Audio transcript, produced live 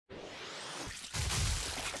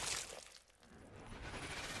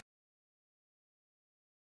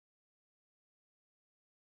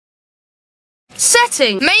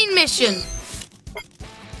Setting. Main mission.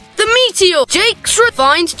 The meteor.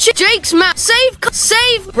 Find Jake's map.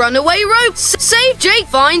 Save. Runaway rope. Save Jake.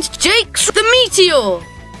 Find Jake's. The meteor.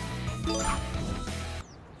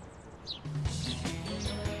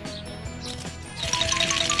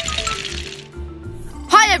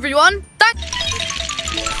 Hi everyone.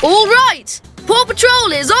 All right. Paw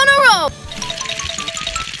Patrol is on a roll.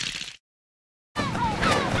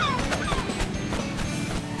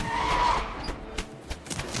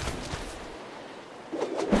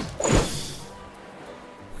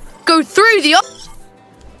 Go through the...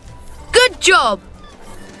 Good job!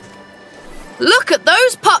 Look at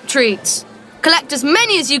those pup treats! Collect as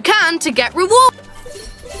many as you can to get reward!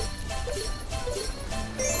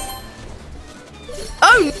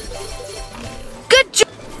 Oh! Good job!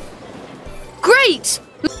 Great!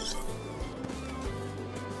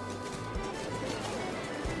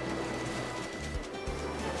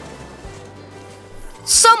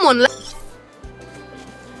 Someone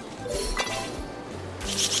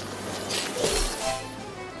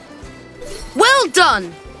Well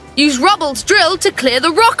done! Use Rubble's drill to clear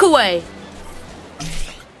the rock away.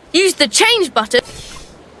 Use the change button.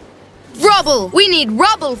 Rubble! We need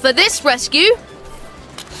Rubble for this rescue.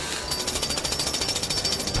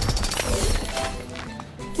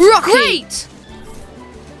 Rocky! Great!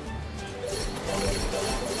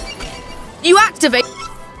 You activate...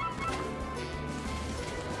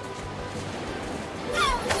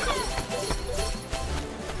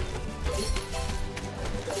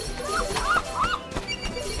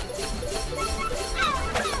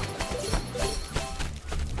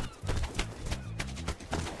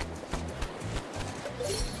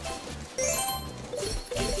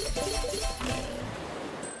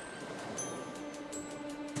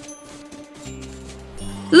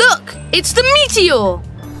 Look! It's the meteor!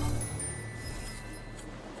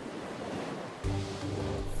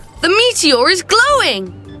 The meteor is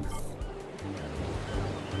glowing!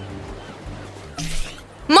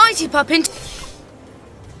 Mighty Pup into...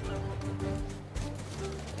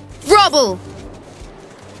 Rubble!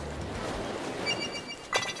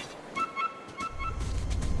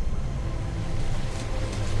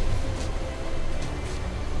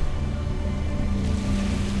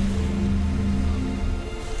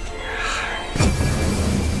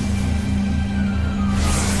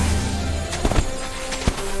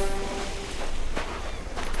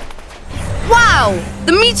 Wow!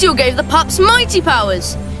 The meteor gave the pups mighty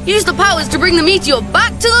powers! Use the powers to bring the meteor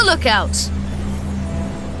back to the lookout!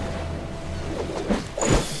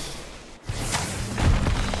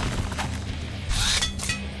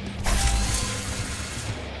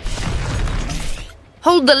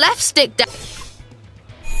 Hold the left stick down.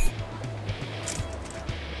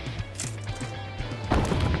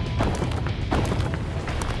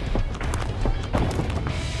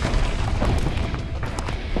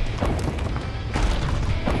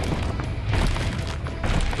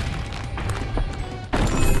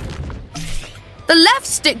 The left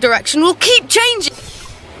stick direction will keep changing.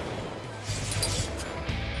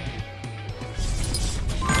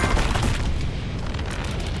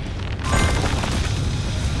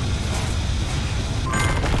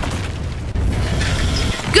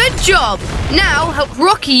 Good job! Now help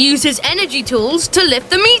Rocky use his energy tools to lift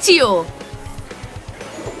the meteor.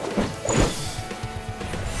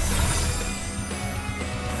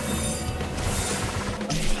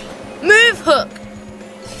 Move Hook.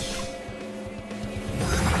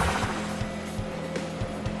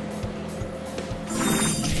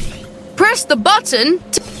 Press the button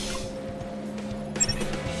to...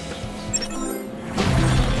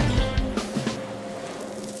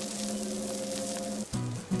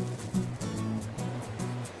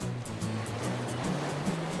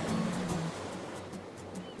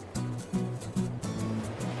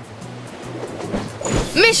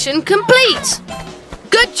 Mission complete!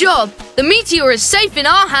 Good job! The meteor is safe in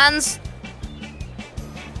our hands.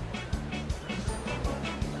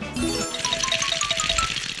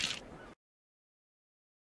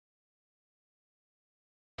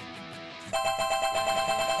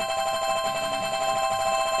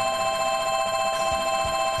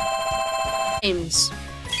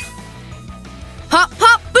 Pup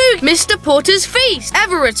Pup Boo! Mr. Porter's Feast!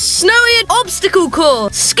 Everett's Snowy Obstacle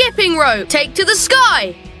Course! Skipping Rope! Take to the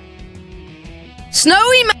Sky!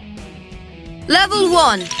 Snowy Level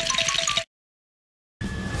 1.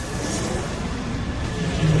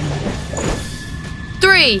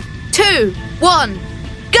 Three, 2, 1,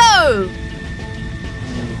 go!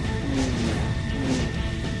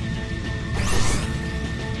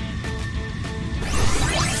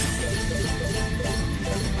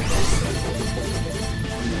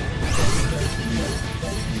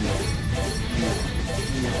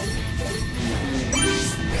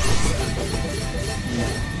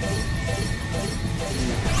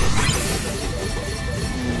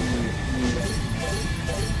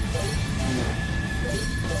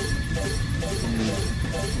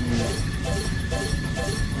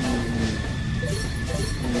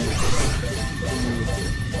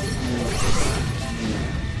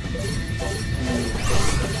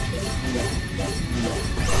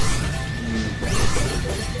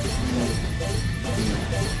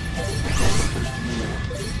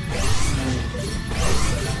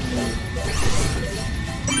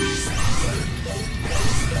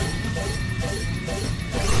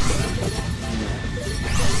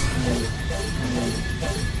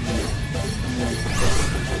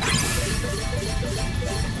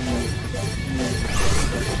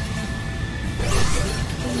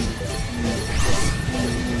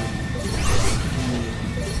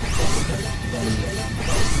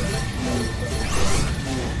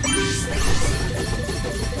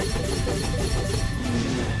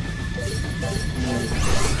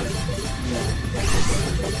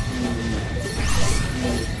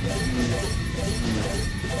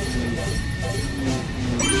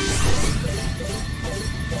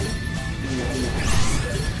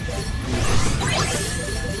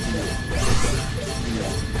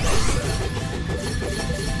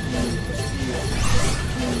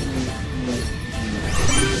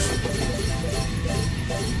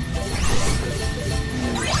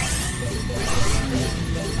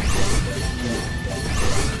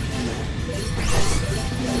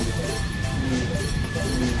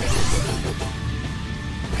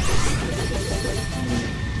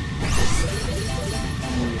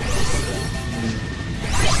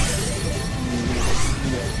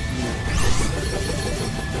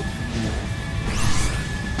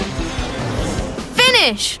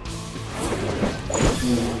 finish.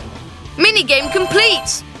 Minigame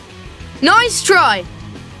complete. Nice try.